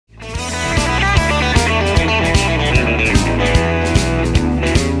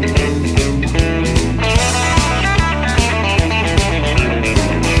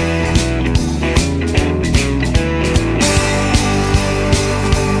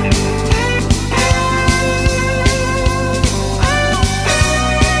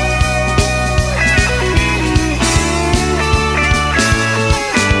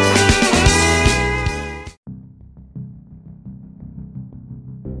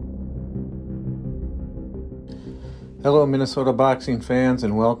Hello, Minnesota boxing fans,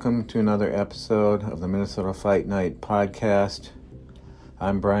 and welcome to another episode of the Minnesota Fight Night podcast.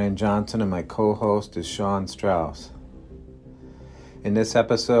 I'm Brian Johnson, and my co-host is Sean Strauss. In this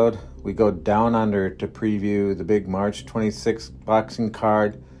episode, we go down under to preview the big March 26th boxing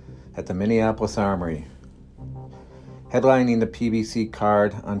card at the Minneapolis Armory. Headlining the PBC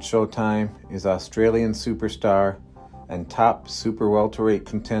card on Showtime is Australian superstar and top super welterweight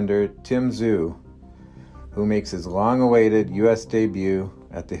contender Tim Tszyu, who makes his long-awaited U.S. debut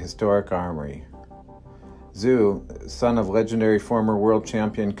at the historic Armory. Tszyu, son of legendary former world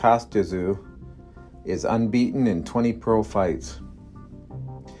champion Kostya Tszyu, is unbeaten in 20 pro fights.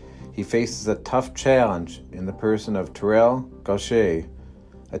 He faces a tough challenge in the person of Tszyu-Terrell Gausha,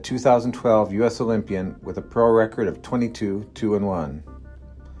 a 2012 U.S. Olympian with a pro record of 22-2-1.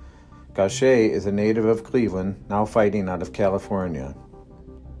 Gausha is a native of Cleveland, now fighting out of California.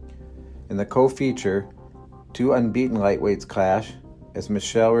 In the co-feature, two unbeaten lightweights clash as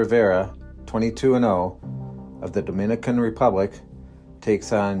Michel Rivera, 22-0, of the Dominican Republic,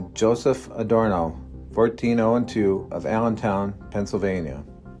 takes on Joseph Adorno, 14-0-2, of Allentown, Pennsylvania.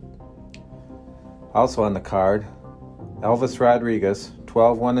 Also on the card, Elvis Rodriguez,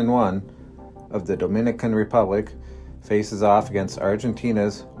 12-1-1, of the Dominican Republic, faces off against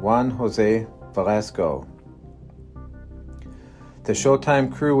Argentina's Juan Jose Velasco. The Showtime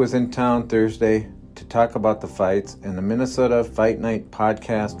crew was in town Thursday to talk about the fights, and the Minnesota Fight Night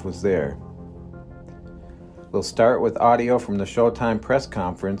podcast was there. We'll start with audio from the Showtime press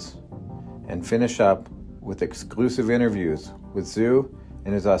conference and finish up with exclusive interviews with Tszyu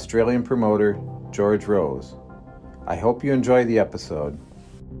and his Australian promoter, George Rose. I hope you enjoy the episode.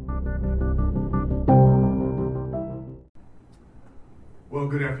 Well,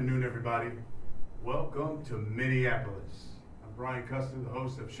 good afternoon, everybody. Welcome to Minneapolis. I'm Brian Custer, the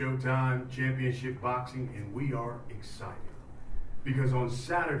host of Showtime Championship Boxing, and we are excited because on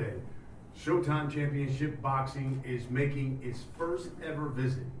Saturday, Showtime Championship Boxing is making its first ever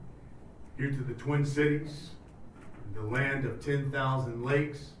visit here to the Twin Cities, the land of 10,000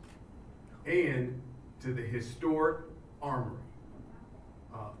 lakes, and to the historic Armory.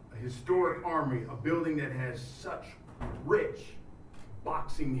 A historic Armory, a building that has such rich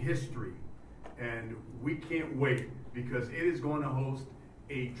boxing history, and we can't wait because it is going to host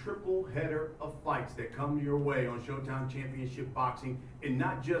a triple header of fights that come your way on Showtime Championship Boxing, and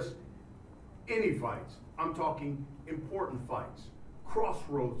not just any fights. I'm talking important fights,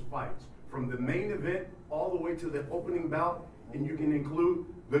 crossroads fights, from the main event all the way to the opening bout, and you can include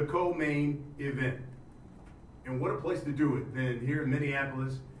the co-main event. And what a place to do it than here in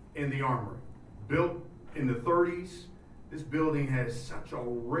Minneapolis in the Armory. Built in the 30s, this building has such a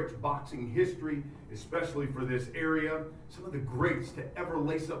rich boxing history, especially for this area. Some of the greats to ever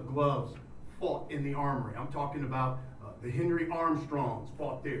lace up gloves fought in the Armory. I'm talking about the Henry Armstrongs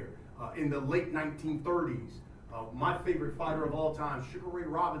fought there in the late 1930s. My favorite fighter of all time, Sugar Ray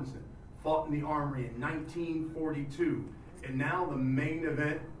Robinson, fought in the Armory in 1942. And now the main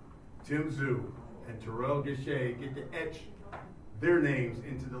event, Tim Tszyu and Tszyu-Terrell Gausha get to etch their names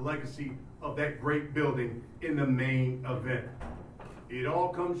into the legacy of that great building in the main event. It all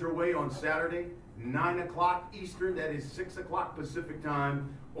comes your way on Saturday, 9 o'clock Eastern, that is 6 o'clock Pacific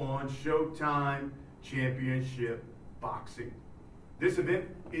time, on Showtime Championship Boxing. This event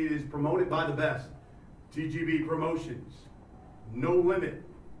is promoted by the best, TGB Promotions, No Limit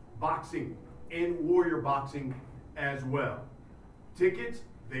Boxing, and Warrior Boxing as well. Tickets,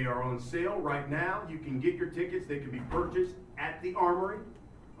 they are on sale right now. You can get your tickets. They can be purchased at the Armory.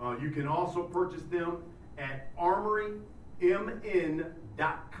 You can also purchase them at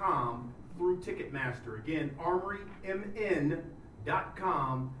ArmoryMN.com through Ticketmaster. Again,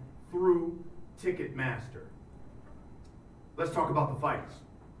 ArmoryMN.com through Ticketmaster. Let's talk about the fights.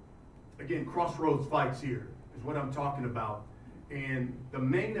 Again, crossroads fights here is what I'm talking about. And the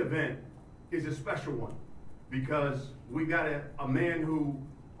main event is a special one because we got a man who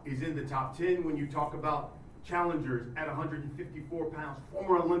is in the top 10 when you talk about challengers at 154 pounds,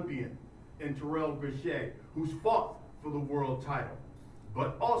 former Olympian in Tszyu-Terrell Gausha, who's fought for the world title.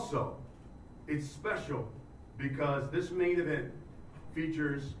 But also, it's special because this main event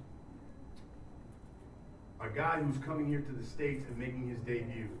features a guy who's coming here to the States and making his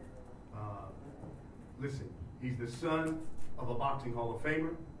debut. Listen, he's the son of a boxing Hall of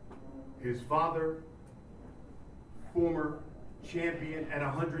Famer. His father, former champion at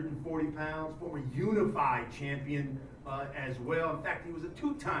 140 pounds, former unified champion as well. In fact, he was a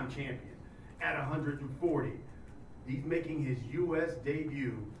two-time champion at 140. He's making his U.S.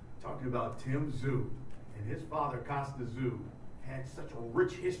 debut, talking about Tim Tszyu. And his father, Kostya Tszyu, had such a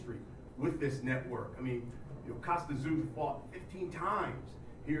rich history with this network. I mean, Costa Tszyu fought 15 times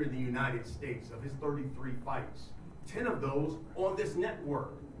here in the United States of his 33 fights. 10 of those on this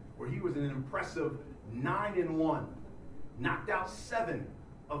network, where he was an impressive 9-1. Knocked out 7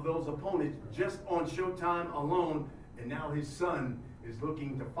 of those opponents just on Showtime alone, and now his son is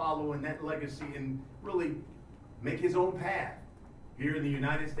looking to follow in that legacy and really make his own path here in the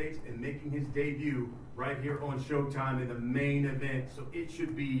United States and making his debut right here on Showtime in the main event. So it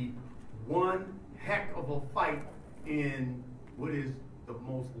should be one heck of a fight in what is the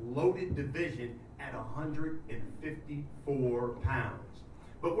most loaded division at 154 pounds.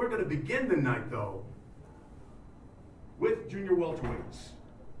 But we're going to begin the night, though, with junior welterweights.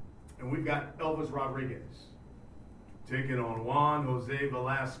 And we've got Elvis Rodriguez taking on Juan Jose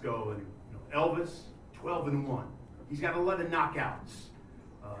Velasco. And Elvis, 12-1. He's got 11 knockouts.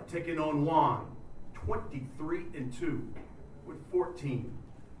 Taking on Juan, 23-2 with 14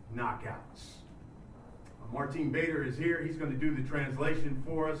 knockouts. Martin Bader is here. He's going to do the translation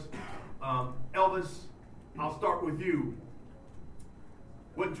for us. Elvis, I'll start with you.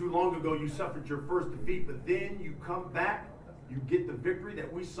 Wasn't too long ago you suffered your first defeat, but then you come back, you get the victory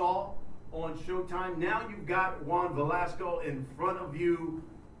that we saw on Showtime. Now you've got Juan Velasco in front of you.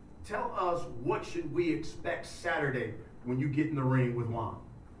 Tell us, what should we expect Saturday when you get in the ring with Juan?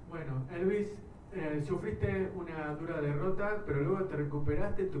 Bueno, Elvis, sufriste una dura derrota, pero luego te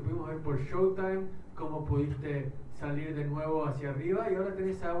recuperaste, te pudimos ver por Showtime cómo pudiste salir de nuevo hacia arriba, y ahora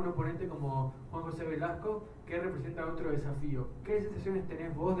tenés a un oponente como Juan José Velasco que representa otro desafío. ¿Qué sensaciones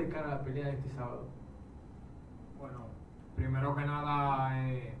tenés vos de cara a la pelea de este sábado? Bueno, primero que nada,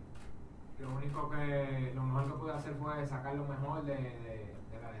 lo mejor que pude hacer fue sacar lo mejor de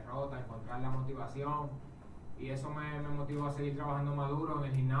la derrota, encontrar la motivación, y eso me motivó a seguir trabajando más duro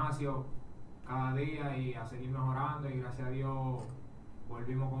en el gimnasio cada día y a seguir mejorando, y gracias a Dios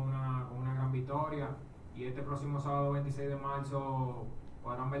volvimos con una gran victoria, y este próximo sábado 26 de marzo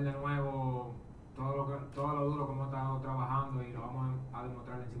podrán ver de nuevo todo lo duro que hemos estado trabajando, y lo vamos a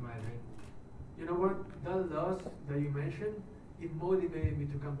demostrar encima del ring. You know what, that loss that you mentioned, it motivated me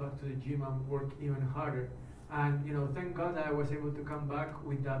to come back to the gym and work even harder. And thank God that I was able to come back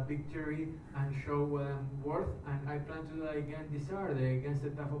with that victory and show what I'm worth. And I plan to do that again this Saturday against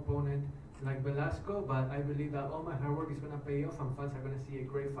a tough opponent like Velasco. But I believe that all my hard work is going to pay off, and fans are going to see a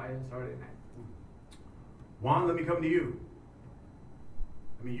great fight on Saturday night. Juan, let me come to you.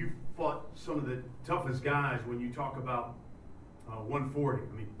 I mean, you fought some of the toughest guys when you talk about 140.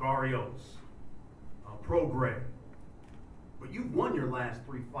 I mean, Barrios, Prograis. But you've won your last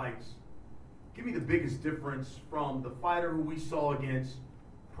 3 fights. Give me the biggest difference from the fighter who we saw against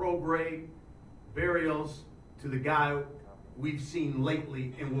Prograis, Barrios, to the guy we've seen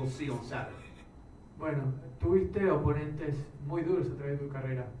lately and we'll see on Saturday. Bueno, tuviste oponentes muy duros a través de tu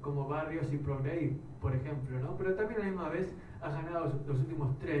carrera, como Barrios y Prograis, por ejemplo, ¿no? Pero también a la misma vez has ganado los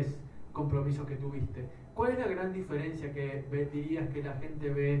últimos 3 compromisos que tuviste. ¿Cuál es la gran diferencia que dirías que la gente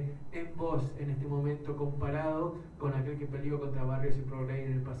ve en vos en este momento comparado con aquel que peleó contra Barrios y Prograis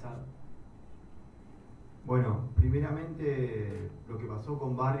en el pasado? Bueno, primeramente lo que pasó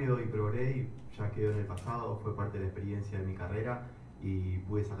con Barrio y Prograis ya quedó en el pasado, fue parte de la experiencia de mi carrera y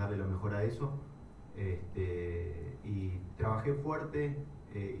pude sacarle lo mejor a eso. Y trabajé fuerte,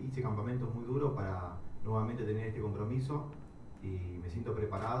 hice campamentos muy duros para nuevamente tener este compromiso, y me siento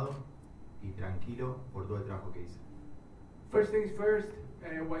preparado y tranquilo por todo el trabajo que hice. First things first,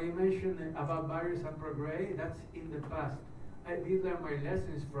 what you mentioned about Barrios and Prograis, that's in the past. I did learn my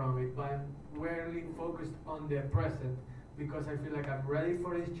lessons from it, but I'm rarely focused on the present because I feel like I'm ready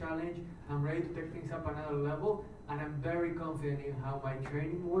for this challenge. I'm ready to take things up another level, and I'm very confident in how my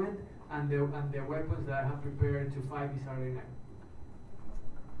training went and the weapons that I have prepared to fight this Saturday night.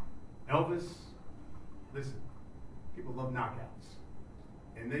 Elvis, listen, people love knockouts,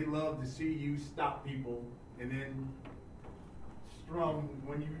 and they love to see you stop people and then strum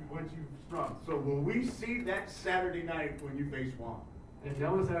once you strum. So will we see that Saturday night when you face Juan? Te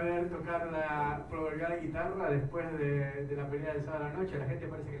vamos a ver tocar la guitarra después de la pelea de sábado a la noche. A la gente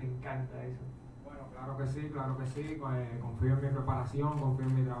parece que le encanta eso. Bueno, claro que sí. Confío en mi preparación, confío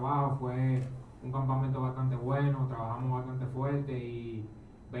en mi trabajo. Fue un campamento bastante bueno, trabajamos bastante fuerte y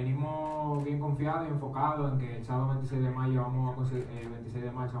venimos bien confiados y enfocados en que el sábado 26 de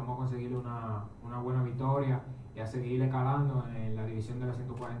marzo vamos a conseguir una buena victoria y a seguir escalando en la división de las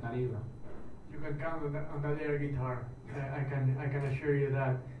 140 libras. You can count on that air guitar. I can assure you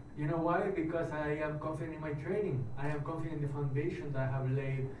that. You know why? Because I am confident in my training. I am confident in the foundation that I have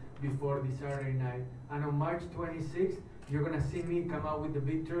laid before this Saturday night. And on March 26th, you're going to see me come out with the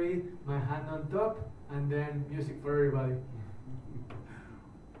victory, my hand on top, and then music for everybody.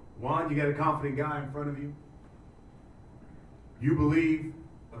 Juan, you got a confident guy in front of you. You believe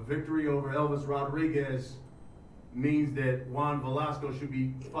a victory over Elvis Rodriguez means that Juan Velasco should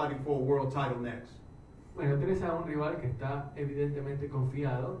be fighting for a world title next. Bueno, tienes a un rival que está evidentemente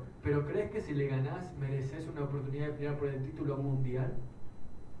confiado, pero ¿crees que si le ganas mereces una oportunidad de pelear por el título mundial?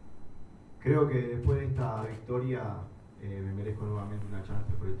 Creo que después de esta victoria me merezco nuevamente una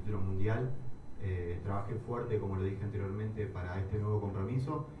chance por el título mundial. Trabajé fuerte, como lo dije anteriormente, para este nuevo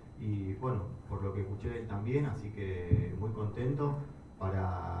compromiso y bueno, por lo que escuché de él también, así que muy contento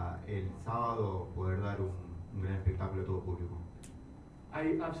para el sábado poder dar un gran espectáculo a todo público.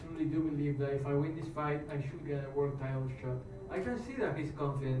 I absolutely do believe that if I win this fight, I should get a world title shot. I can see that he's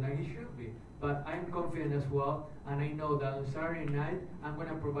confident, and he should be. But I'm confident as well, and I know that on Saturday night, I'm going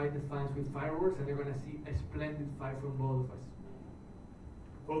to provide the fans with fireworks, and they're going to see a splendid fight from both of us.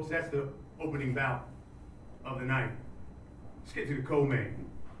 Folks, that's the opening bout of the night. Let's get to the co-main.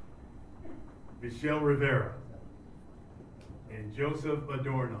 Michelle Rivera and Joseph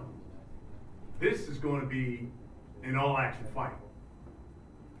Adorno. This is going to be an all-action fight.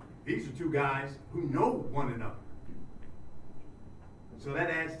 These are two guys who know one another. So that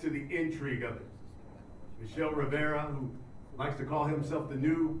adds to the intrigue of it. Michelle Rivera, who likes to call himself the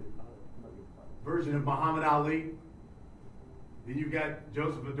new version of Muhammad Ali. Then you've got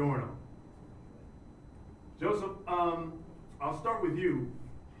Joseph Adorno. Joseph, I'll start with you.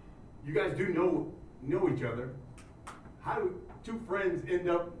 You guys do know each other. How do two friends end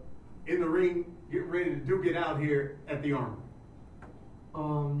up in the ring getting ready to duke it out here at the Armory?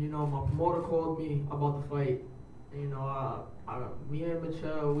 My promoter called me about the fight. Me and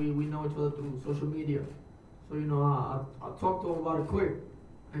Michelle, we know each other through social media. So, I talked to him about it quick.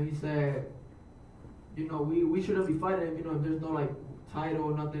 And he said, we shouldn't be fighting, if there's no, title,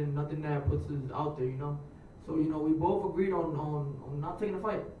 nothing that puts us out there, So, we both agreed on not taking the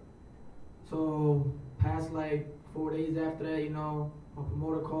fight. So, past, 4 days after that, my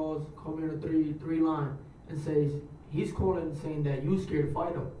promoter called me on the three line and says, he's calling saying that you scared to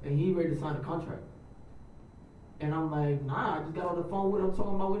fight him and he ready to sign a contract. And I'm like, nah, I just got on the phone with him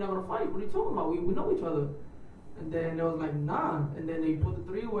talking about we're not gonna fight. What are you talking about? We know each other. And then it was like, nah. And then they put the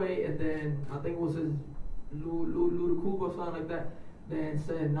three-way, and then I think it was his Lou the Cougar or something like that. Then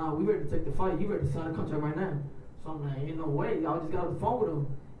said, nah, we ready to take the fight. He ready to sign a contract right now. So I'm like, ain't no way. I just got off the phone with him.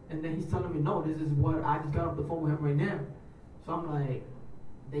 And then he's telling me, no, this is what I just got off the phone with him right now. So I'm like,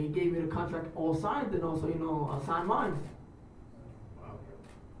 they gave me the contract all signed, and also, I signed mine.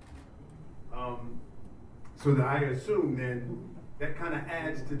 Wow. So I assume then that kind of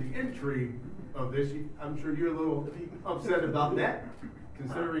adds to the intrigue of this. I'm sure you're a little upset about that,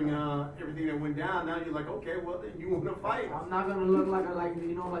 considering everything that went down. Now you're like, okay, well then you want to fight. I'm not gonna look like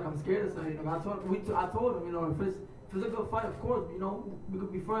I'm scared of something. I told him, if it's a good fight, of course, we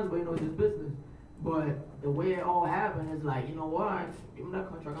could be friends, but it's just business. But the way it all happened is like, what? Give him that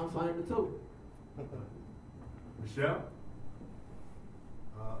contract. I'm signing it too. Michelle,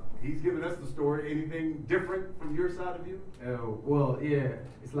 he's giving us the story. Anything different from your side of you? Well, yeah.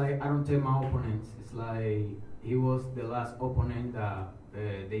 It's like I don't tell my opponents. It's like he was the last opponent that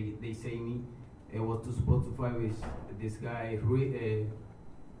they say me. I was supposed to fight with this guy.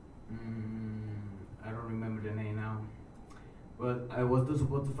 I don't remember the name now. But I was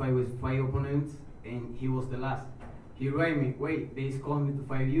supposed to fight with 5 opponents, and he was the last. He write me, wait, they called me to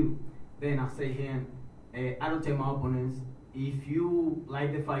fight you. Then I say him, I don't tell my opponents, if you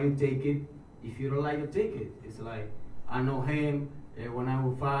like the fight, you take it. If you don't like it, take it. It's like, I know him, when I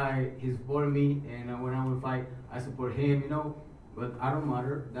will fight, he support me, and when I will fight, I support him, But I don't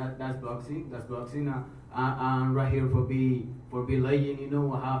matter, that's boxing, I'm right here for be legend,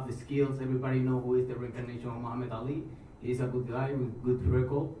 I have the skills, everybody know who is the reincarnation of Muhammad Ali. He's a good guy with good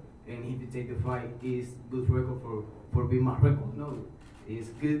record, and if you take the fight, it's good record for being my record. No, it's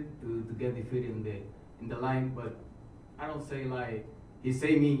good to get defeated in the line, but I don't say he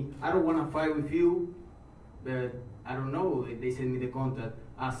say me, I don't want to fight with you, but I don't know, they send me the contact.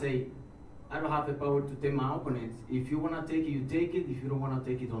 I say, I don't have the power to take my opponents. If you want to take it, you take it. If you don't want to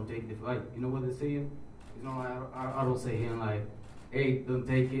take it, don't take the fight. You know what they're saying? I don't say him hey, don't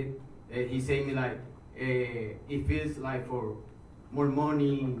take it. He say me if it's for more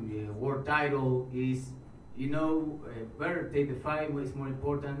money, world title, is better take the fight. It's more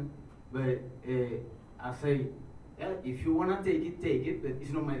important. But I say, if you wanna take it. But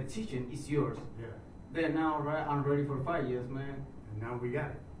it's not my decision. It's yours. Yeah. Then now I'm ready for 5 years, man. And now we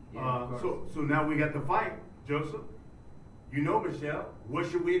got it. Yeah, so now we got the fight, Joseph. Michelle. What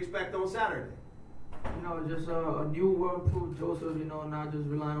should we expect on Saturday? Just a new well-improved Joseph, not just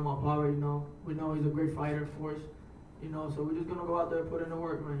relying on my power, We know he's a great fighter, of course, So we're just going to go out there and put in the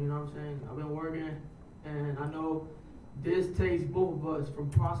work, man, you know what I'm saying? I've been working, and I know this takes both of us from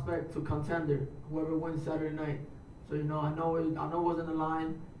prospect to contender, whoever wins Saturday night. So I know it wasn't the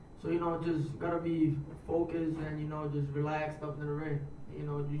line. So just gotta be focused and just relaxed up in the ring. You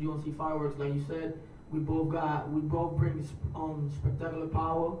don't see fireworks like you said. We both bring spectacular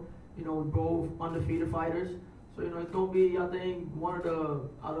power. We're both undefeated fighters. So it's gonna be, I think, one of the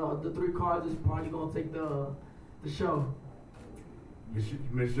out of the three cards is probably gonna take the show.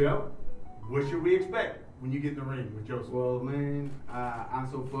 Michelle, what should we expect when you get in the ring with Joseph? Well, man, I'm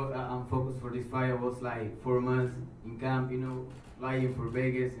focused for this fight. I was like 4 months in camp, flying for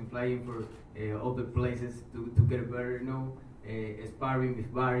Vegas and flying for other places to get better, sparring with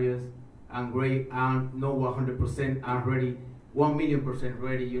various. I'm great. I'm not 100%. I'm ready, 1,000,000%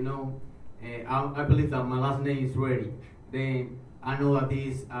 ready. I believe that my last name is ready. Then I know that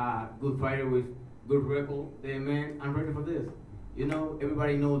this good fighter with good record. Then man, I'm ready for this.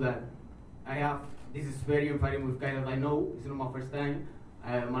 Everybody know that I have this experience fighting with guys that I know. It's not my first time.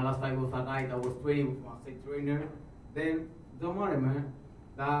 My last fight was a guy that was training with my state trainer. Then don't worry, man.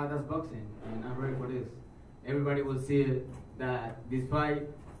 That's boxing, and I'm ready for this. Everybody will see that this fight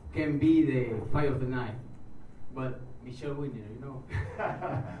can be the fight of the night, but Michelle winning,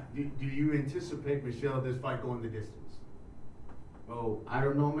 Do you anticipate, Michelle, this fight going the distance? Oh, I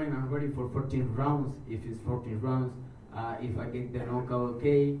don't know, man. I'm ready for 14 rounds. If it's 14 rounds, if I get the knockout,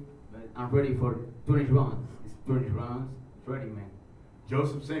 okay. But I'm ready for 20 rounds. It's 20 rounds. Ready, man.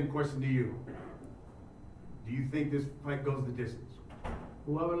 Joseph, same question to you. Do you think this fight goes the distance?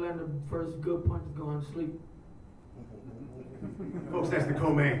 Whoever land the first good punch is going to sleep. Folks, that's the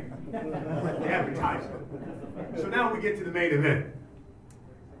co-main. The advertisement. So now we get to the main event.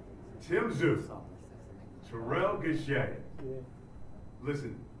 Tim Tszyu-Terrell Gausha.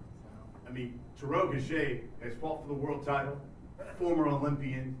 Listen, Terrell Gausha has fought for the world title, former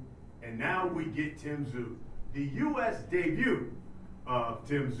Olympian, and now we get Tim Tszyu, the U.S. debut of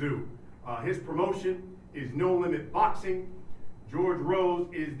Tim Tszyu. His promotion is No Limit Boxing. George Rose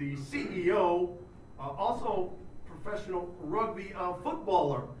is the CEO, also professional rugby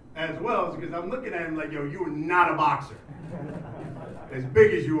footballer as well, because I'm looking at him like, yo, you are not a boxer. As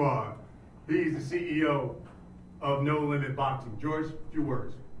big as you are, he's the CEO of No Limit Boxing. George, a few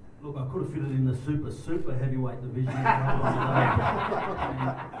words. Look, I could have fitted in the super heavyweight division.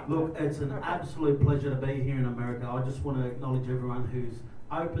 Look, it's an absolute pleasure to be here in America. I just want to acknowledge everyone who's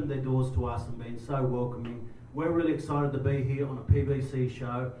opened their doors to us and been so welcoming. We're really excited to be here on a PBC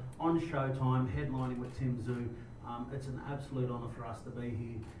show, on Showtime, headlining with Tim Tszyu. It's an absolute honour for us to be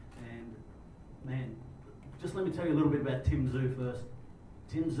here. And man, just let me tell you a little bit about Tim Tszyu first.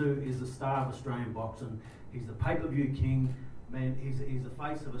 Tim Tszyu is the star of Australian boxing. He's the pay-per-view king. Man, he's the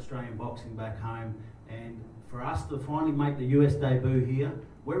face of Australian boxing back home. And for us to finally make the US debut here,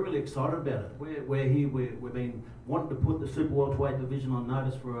 we're really excited about it. We're here. We've been wanting to put the super welterweight division on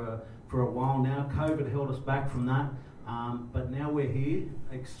notice for a while now. COVID held us back from that. But now we're here,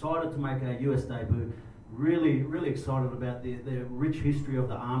 excited to make our US debut. Really, really excited about the rich history of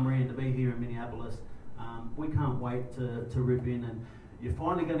the Armory and to be here in Minneapolis. We can't wait to rip in, and you're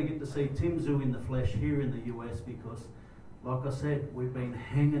finally going to get to see Tim Tszyu in the flesh here in the US because, like I said, we've been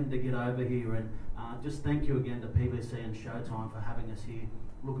hanging to get over here. And just thank you again to PBC and Showtime for having us here.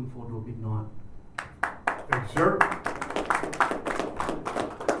 Looking forward to a big night. Thank you, sir.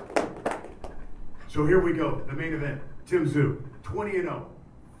 So here we go, the main event. Tim Tszyu, 20-0,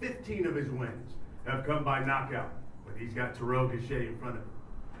 15 of his wins have come by knockout, but he's got Terrell Gausha in front of him.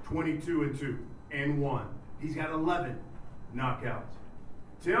 22-2 and 1. He's got 11 knockouts.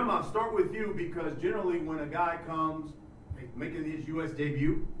 Tim, I'll start with you because generally when a guy comes making his U.S.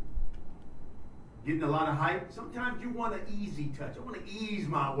 debut, getting a lot of hype, sometimes you want an easy touch. I want to ease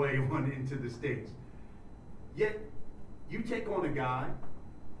my way on into the States. Yet, you take on a guy,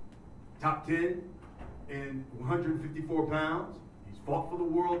 top 10 and 154 pounds. He's fought for the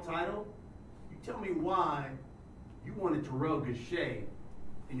world title. You tell me why you wanted Terrell Gausha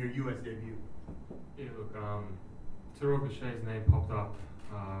in your U.S. debut. Yeah, look, Terrell Gausha's name popped up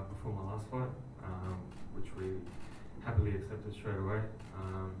before my last fight, which we happily accepted straight away.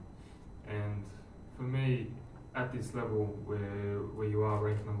 And for me, at this level where you are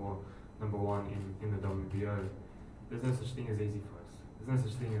ranked number one in the WBO, there's no such thing as easy fights. There's no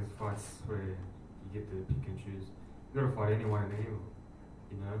such thing as fights where you get to pick and choose. You got to fight anyone and anyone,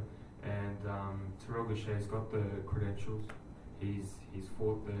 you know. And Terrell Gausha's got the credentials. He's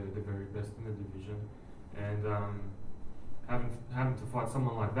fought the very best in the division, and having to fight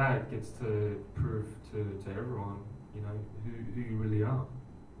someone like that gets to prove to everyone, you know, who you really are.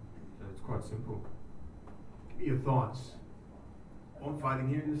 So it's quite simple. Give me your thoughts on fighting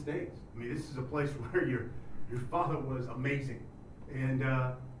here in the States. I mean, this is a place where you're Your father was amazing. And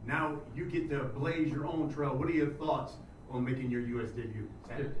now you get to blaze your own trail. What are your thoughts on making your U.S. debut?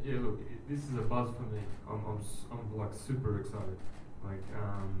 Yeah, look, this is a buzz for me. I'm like super excited. Like,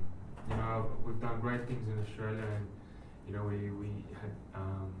 you know, we've done great things in Australia, and you know, we had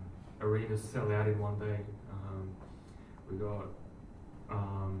arenas sell out in one day. We got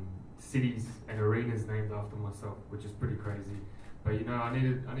cities and arenas named after myself, which is pretty crazy. But you know, I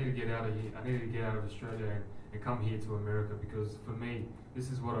need to get out of here. I needed to get out of Australia and come here to America, because for me, this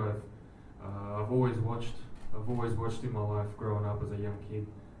is what I've always watched. I've always watched in my life growing up as a young kid,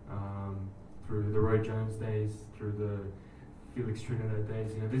 through the Roy Jones days, through the Felix Trinidad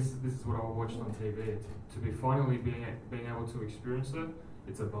days. You know, this is what I watched on TV. To be finally being able to experience it,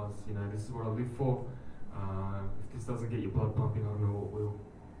 it's a buzz. You know, this is what I live for. If this doesn't get your blood pumping, I don't know what will.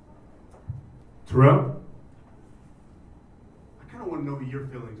 Terrell, I kind of want to know your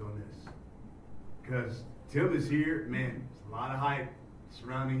feelings on this, because Tim is here. Man, there's a lot of hype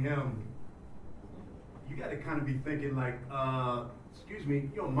surrounding him. You got to kind of be thinking like, excuse me,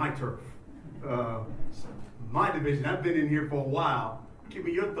 you're on my turf, my division. I've been in here for a while. Give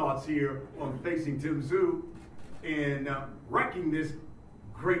me your thoughts here on facing Tim Tszyu and wrecking this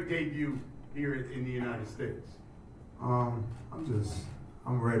great debut here in the United States.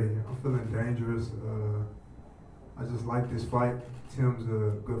 I'm ready. I'm feeling dangerous. I just like this fight. Tim's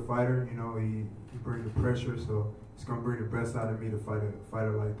a good fighter. You know, he brings the pressure, so it's gonna bring the best out of me to fight a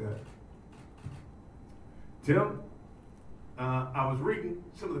fighter like that. Tim, I was reading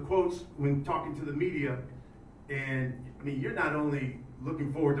some of the quotes when talking to the media, and I mean, you're not only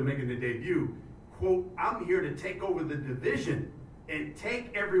looking forward to making the debut, quote, I'm here to take over the division and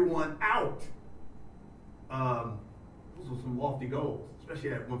take everyone out. Those are some lofty goals,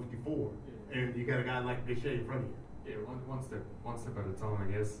 especially at 154. Yeah. And you got a guy like Gausha in front of you. Yeah, one step at a time, I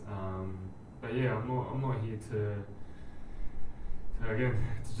guess. But yeah, I'm not here to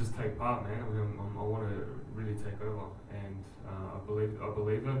just take part, man. I want to really take over, and I believe it,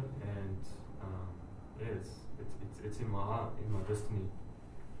 and yeah, it's in my heart, in my destiny.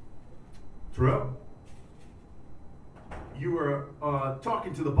 Terrell, you were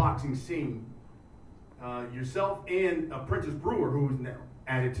talking to the boxing scene, yourself and Prentice Brewer, who is now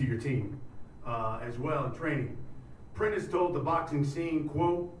added to your team as well in training. Prentice told the boxing scene,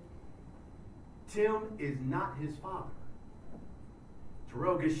 quote, Tim is not his father.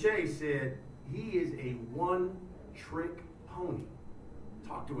 Terrell Gausha said he is a one-trick pony.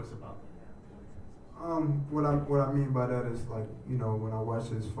 Talk to us about that. What I mean by that is, like, you know, when I watch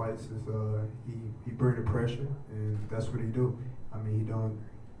his fights, is he bring the pressure, and that's what he do. I mean, he don't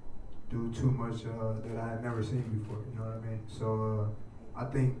do too much that I had never seen before. You know what I mean? So I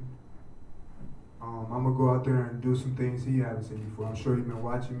think I'm gonna go out there and do some things he haven't seen before. I'm sure he's been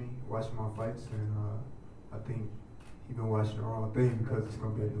watching my fights, and I think he's been watching the wrong thing, because it's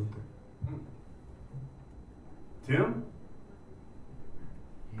gonna be a new thing. Tim,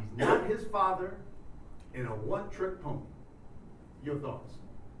 he's not his father, and a one-trick pony. Your thoughts?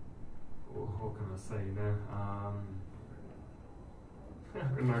 Well, what can I say, you know?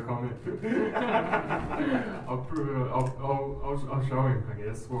 No comment. I'll prove it. I'll show him, I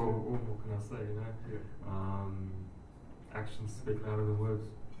guess. Well, what can I say, you know? Yeah. Actions speak louder than words.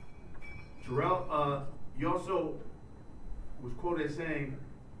 Terrell, you also was quoted as saying,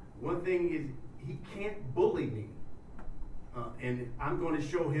 one thing is, he can't bully me. And I'm going to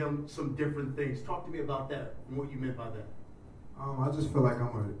show him some different things. Talk to me about that and what you meant by that. I just feel like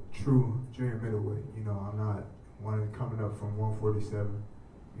I'm a true junior middleweight. You know, I'm not one coming up from 147.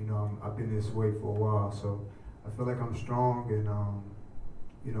 You know, I've been this way for a while, so I feel like I'm strong, and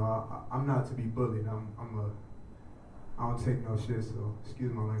you know, I'm not to be bullied. I don't take no shit, so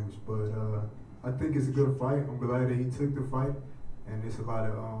excuse my language. But I think it's a good fight. I'm glad that he took the fight, and it's a lot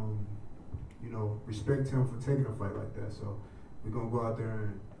of you know, respect him for taking a fight like that. So we're gonna go out there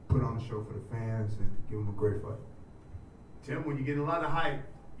and put on a show for the fans and give him a great fight. Tim, when you get a lot of hype,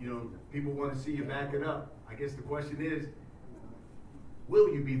 you know, people want to see you back it up. I guess the question is, will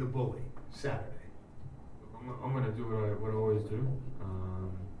you be the bully Saturday? I'm gonna do what I always do.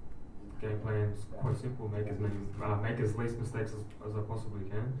 Game plan is quite simple: make as least mistakes as I possibly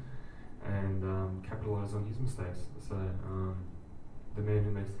can, and capitalize on his mistakes. So the man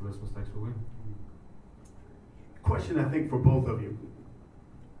who makes the least mistakes will win. Question, I think, for both of you.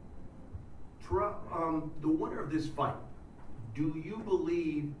 The winner of this fight, do you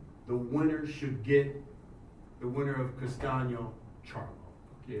believe the winner should get the winner of Castano Charlo?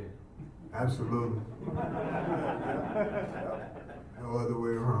 Yeah. Absolutely. No other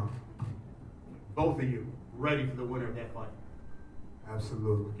way around. Both of you ready for the winner of that fight?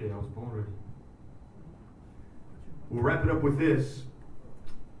 Absolutely. Yeah, I was born ready. We'll wrap it up with this.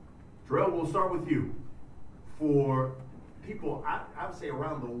 Terrell, we'll start with you. For people, I would say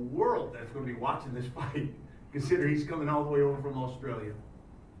around the world that's going to be watching this fight, consider he's coming all the way over from Australia.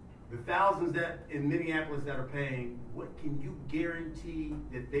 The thousands that in Minneapolis that are paying, what can you guarantee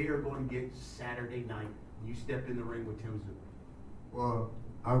that they are going to get Saturday night when you step in the ring with Tim Tszyu? Well,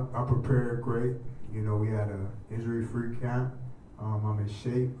 I prepared great. You know, we had a injury-free camp. I'm in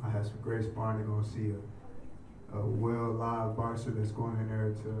shape. I had some great sparring. They're going to see a well-live boxer that's going in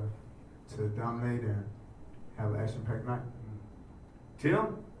there to dominate and have an action-packed night.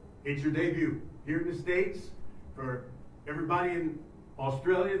 Tim, it's your debut here in the States. For everybody in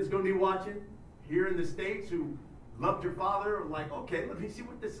Australia that's going to be watching, here in the States who loved your father, like, okay, let me see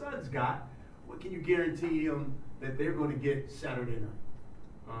what the son's got. What can you guarantee them that they're going to get Saturday night?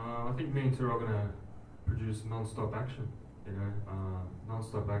 I think me and Tszyu are going to produce non-stop action,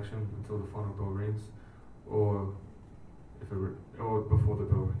 non-stop action until the final bell rings, or before the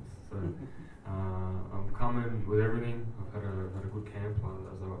bell rings. So I'm coming with everything. I've had a good camp,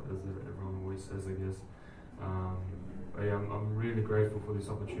 as everyone always says, I guess. But yeah, I'm really grateful for this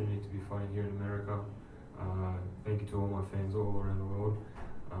opportunity to be fighting here in America. Thank you to all my fans all around the world.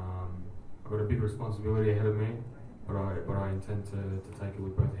 I've got a big responsibility ahead of me, but I intend to take it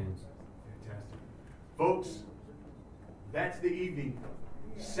with both hands. Fantastic. Folks, that's the evening.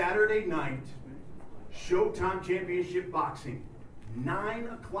 Saturday night, Showtime Championship Boxing, 9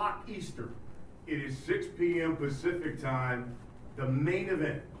 o'clock Eastern. It is 6 p.m. Pacific time. The main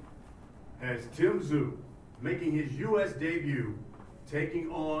event has Tim Tszyu making his U.S. debut, taking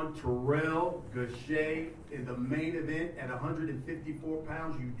on Tszyu-Terrell Gausha in the main event at 154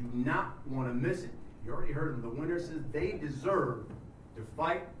 pounds. You do not want to miss it. You already heard him. The winner says they deserve to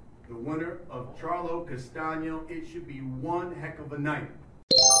fight the winner of Charlo Castaño. It should be one heck of a night.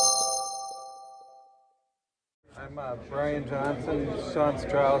 I'm Brian Johnson, Sean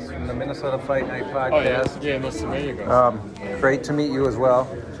Strauss from the Minnesota Fight Night podcast. Oh, yeah, nice to meet you guys. Great to meet you as well.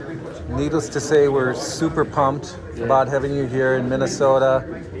 Needless to say, we're super pumped about having you here in Minnesota.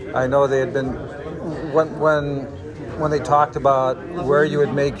 I know they had been, when they talked about where you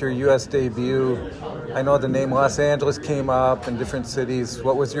would make your U.S. debut, I know the name Los Angeles came up and different cities.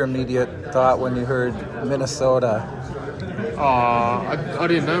 What was your immediate thought when you heard Minnesota? I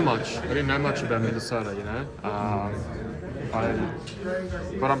didn't know much. I didn't know much about Minnesota,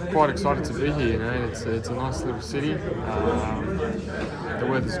 but I'm quite excited to be here. It's a nice little city. The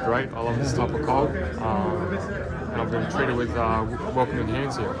weather's great. I love this type of cold, and I've been treated with welcoming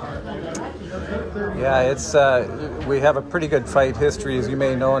hands here. Yeah, it's we have a pretty good fight history, as you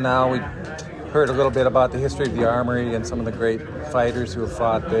may know now. We heard a little bit about the history of the Armory and some of the great fighters who have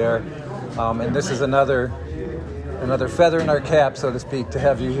fought there, and this is another feather in our cap, so to speak, to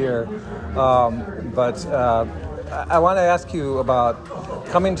have you here. But I want to ask you about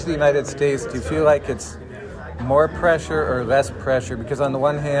coming to the United States. Do you feel like it's more pressure or less pressure? Because on the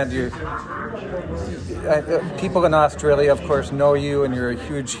one hand, people in Australia, of course, know you and you're a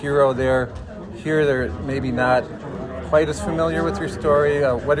huge hero there. Here, they're maybe not quite as familiar with your story.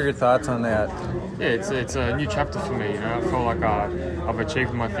 What are your thoughts on that? Yeah, it's a new chapter for me. I feel like I've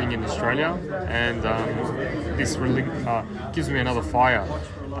achieved my thing in Australia, and this really gives me another fire,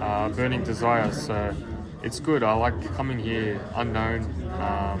 burning desire. So it's good. I like coming here unknown,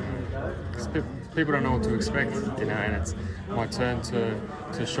 because people don't know what to expect, and it's my turn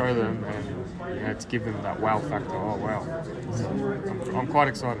to show them and to give them that wow factor. Oh wow, I'm quite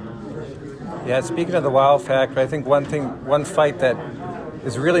excited. Yeah, speaking of the wow factor, I think one fight that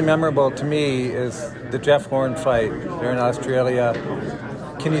is really memorable to me is the Jeff Horn fight there in Australia.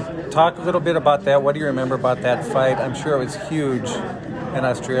 Can you talk a little bit about that? What do you remember about that fight? I'm sure it was huge in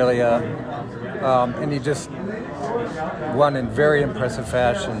Australia, and you just won in very impressive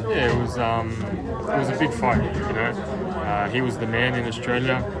fashion. Yeah, it was a big fight. He was the man in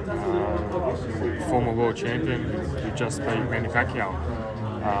Australia, former world champion who just beat Manny Pacquiao.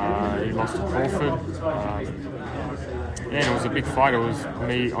 He lost to Crawford. And it was a big fight. It was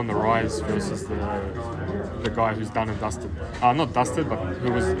me on the rise versus the guy who's done and dusted. Not dusted, but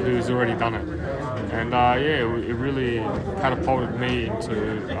who's already done it. And it really catapulted me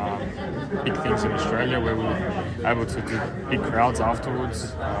into big things in Australia, where we were able to do big crowds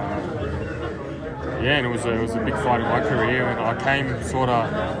afterwards. And it was a big fight in my career, and I came sort of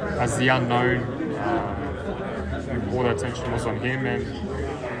as the unknown. All the attention was on him, and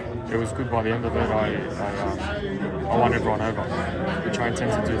it was good. By the end of it, I won everyone over, which I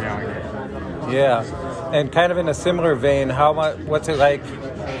intend to do now again. Yeah, and kind of in a similar vein, what's it like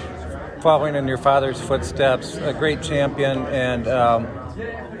following in your father's footsteps? A great champion, and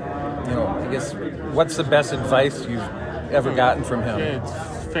I guess, what's the best advice you've ever gotten from him? Yeah, it's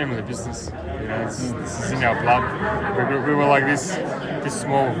family business. This is in our blood. We were like this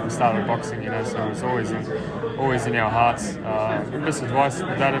small when we started boxing, so it's always in our hearts. The best advice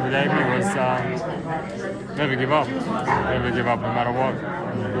that Dad ever gave me was never give up. Never give up no matter what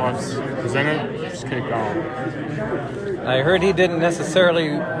life's presented, just keep going. I heard he didn't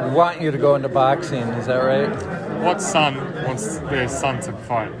necessarily want you to go into boxing, is that right? What son wants their son to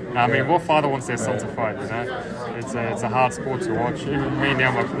fight? What father wants their son to fight, It's a hard sport to watch. Even me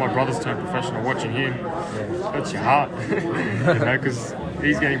now, my brother's turned professional. Watching him, hurts your heart, because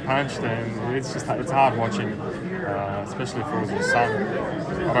he's getting punched, and it's hard watching, especially if it was your son.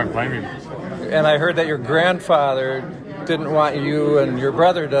 I don't blame him. And I heard that your grandfather didn't want you and your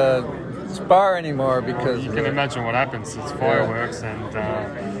brother to spar anymore because... You can imagine what happens. It's fireworks, and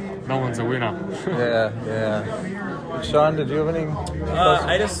no one's a winner. Yeah. Sean, did you have any?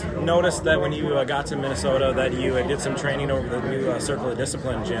 I just noticed that when you got to Minnesota that you did some training over the new Circle of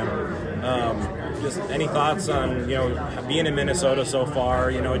Discipline gym. Just any thoughts on being in Minnesota so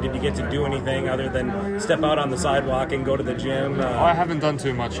far? Did you get to do anything other than step out on the sidewalk and go to the gym? I haven't done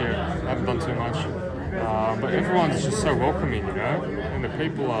too much yet. But everyone's just so welcoming, and the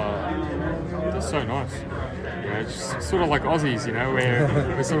people they're so nice. It's sort of like Aussies, where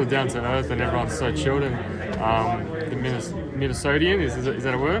we're sort of down to earth and everyone's so chilled. And the Minnesotian, is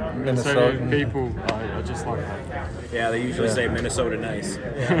that a word? Minnesotian people are just like that. Yeah, they usually say Minnesota nice.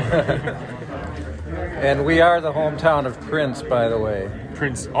 And we are the hometown of Prince, by the way.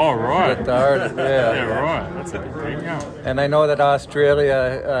 Prince, oh right. Yeah, right. That's a big thing, yeah. And I know that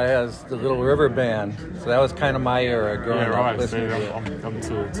Australia has the Little River Band, so that was kind of my era growing up listening to it. I'm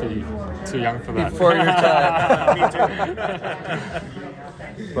too young for that. Before your time. Me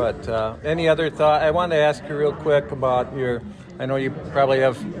too. But any other thought? I wanted to ask you real quick about I know you probably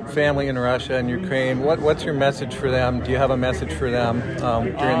have family in Russia and Ukraine. What's your message for them? Do you have a message for them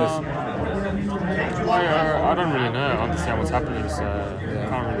during this? I don't really know. I understand what's happening, so I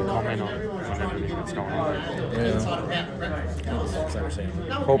can't really comment on everything that's going on.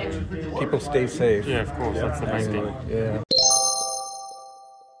 Yeah. Hope people stay safe. Yeah, of course. That's the main thing. Yeah.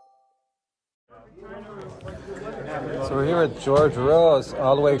 So we're here with George Rose,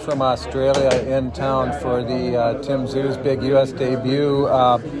 all the way from Australia, in town for the Tim Tszyu's big U.S. debut.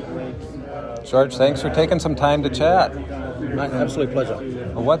 George, thanks for taking some time to chat. My absolute pleasure.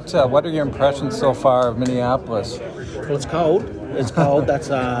 What are your impressions so far of Minneapolis? Well, it's cold. It's cold. That's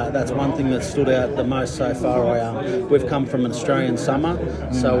one thing that stood out the most so far. We've come from an Australian summer,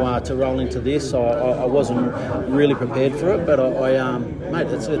 so to roll into this, I wasn't really prepared for it. But mate,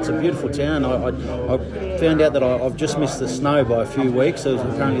 it's a beautiful town. I found out that I've just missed the snow by a few weeks. So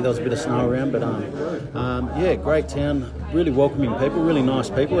apparently there was a bit of snow around, but great town. Really welcoming people, really nice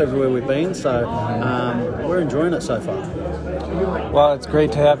people everywhere we've been. So we're enjoying it so far. Well, it's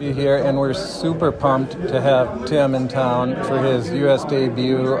great to have you here, and we're super pumped to have Tim in town for his U.S.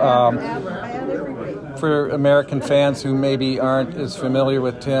 debut. For American fans who maybe aren't as familiar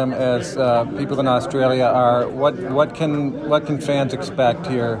with Tim as people in Australia are, what can fans expect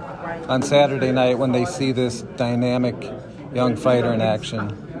here on Saturday night when they see this dynamic young fighter in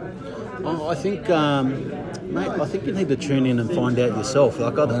action? I think, mate, I think you need to tune in and find out yourself.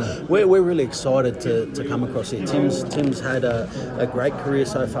 We're really excited to come across here. Tim's had a great career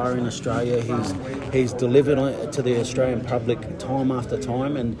so far in Australia. He's delivered to the Australian public time after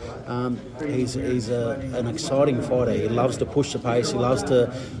time, and he's an exciting fighter. He loves to push the pace. He loves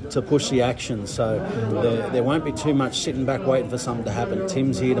to push the action. So there won't be too much sitting back waiting for something to happen.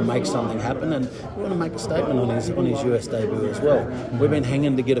 Tim's here to make something happen, and we want to make a statement on his US debut as well. We've been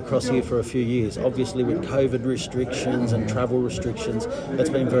hanging to get across here for a few years. Obviously, with COVID restrictions and travel restrictions, that's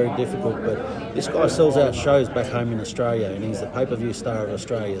been very difficult. But this guy sells out shows back home in Australia, and he's the pay-per-view star of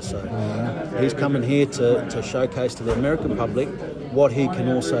Australia. So he's coming here to showcase to the American public what he can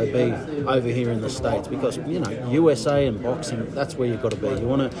also be over here in the States, because USA and boxing, that's where you've got to be. You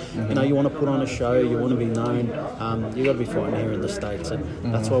want to put on a show, you want to be known, you've got to be fighting here in the States,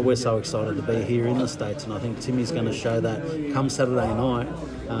 and that's why we're so excited to be here in the States. And I think Timmy's going to show that come Saturday night.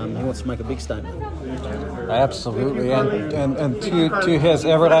 He wants to make a big statement. Absolutely, and to his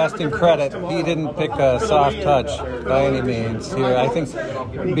everlasting credit, he didn't pick a soft touch by any means here. I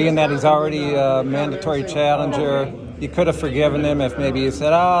think being that he's already a mandatory challenger, you could have forgiven him if maybe he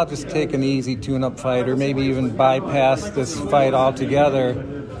said, I'll just take an easy tune-up fight, or maybe even bypass this fight altogether.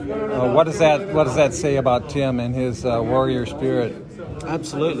 What does that say about Tim and his warrior spirit?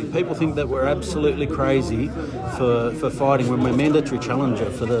 Absolutely. People think that we're absolutely crazy for fighting when we're mandatory challenger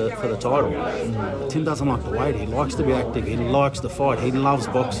for the title. Tim doesn't like the weight. He likes to be active. He likes to fight. He loves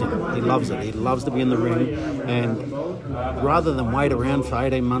boxing. He loves it. He loves to be in the ring. And rather than wait around for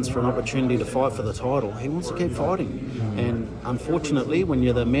 18 months for an opportunity to fight for the title, he wants to keep fighting. And unfortunately, when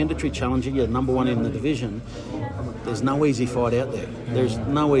you're the mandatory challenger, you're number one in the division, there's no easy fight out there. There's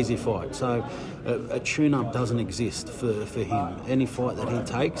no easy fight. So a tune-up doesn't exist for him. Any fight that he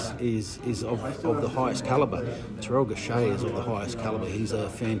takes is of the highest calibre. Tszyu-Terrell Gausha is of the highest calibre. He's a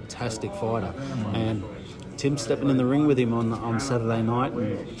fantastic fighter. And Tim's stepping in the ring with him on Saturday night,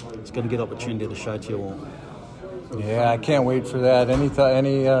 and he's going to get opportunity to show to you all. Yeah, I can't wait for that. Any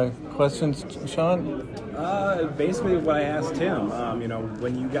questions, Sean? Basically what I asked him,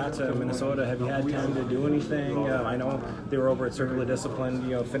 when you got to Minnesota, have you had time to do anything? I know they were over at Circle of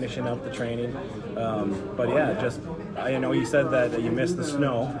Discipline, finishing up the training. But yeah, I know you said that you missed the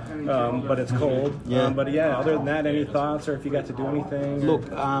snow, but it's cold. Yeah. But yeah, other than that, any thoughts or if you got to do anything? Look,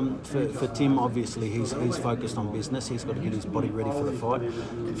 for Tim, obviously, he's focused on business. He's got to get his body ready for the fight.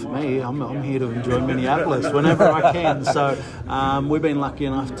 For me, I'm here to enjoy Minneapolis whenever I can. So we've been lucky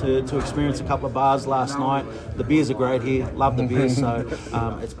enough to experience a couple of bars last night. The beers are great here. Love the beers. So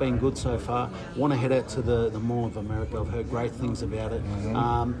it's been good so far. Want to head out to the Mall of America. I've heard great things about it.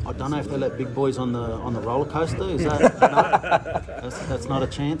 I don't know if they let big boys on the roller coaster. Is that no? That's not a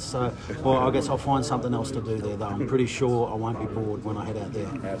chance. So, well, I guess I'll find something else to do there. Though I'm pretty sure I won't be bored when I head out there.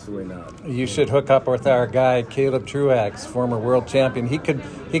 Absolutely not. You should hook up with our guy Caleb Truax, former world champion. He could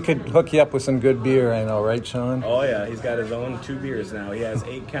hook you up with some good beer. I know, right, Sean? Oh yeah, he's got his own 2 beers now. He has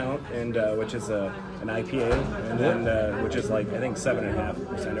 8 count, and which is an IPA, and then which is like I think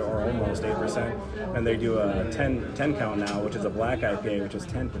 7.5% or almost 8%, and they do a 10 count now, which is a black IPA, which is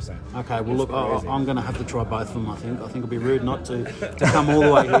 10%. Okay, well look, I'm going to have to try both of them. I think it'd be rude not to come all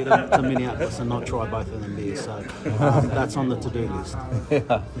the way here to Minneapolis and not try both of them beers. So that's on the to-do list.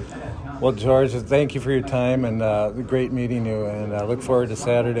 Yeah. Well, George, thank you for your time and great meeting you, and I look forward to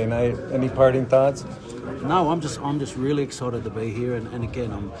Saturday night. Any parting thoughts? No, I'm just really excited to be here, and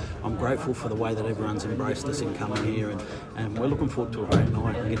again, I'm grateful for the way that everyone's embraced us in coming here, and we're looking forward to a great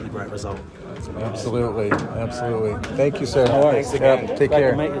night and getting a great result. Absolutely. Thank you, sir. Thanks again. Take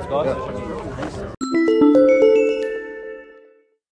care. Great to meet you, guys. Yep.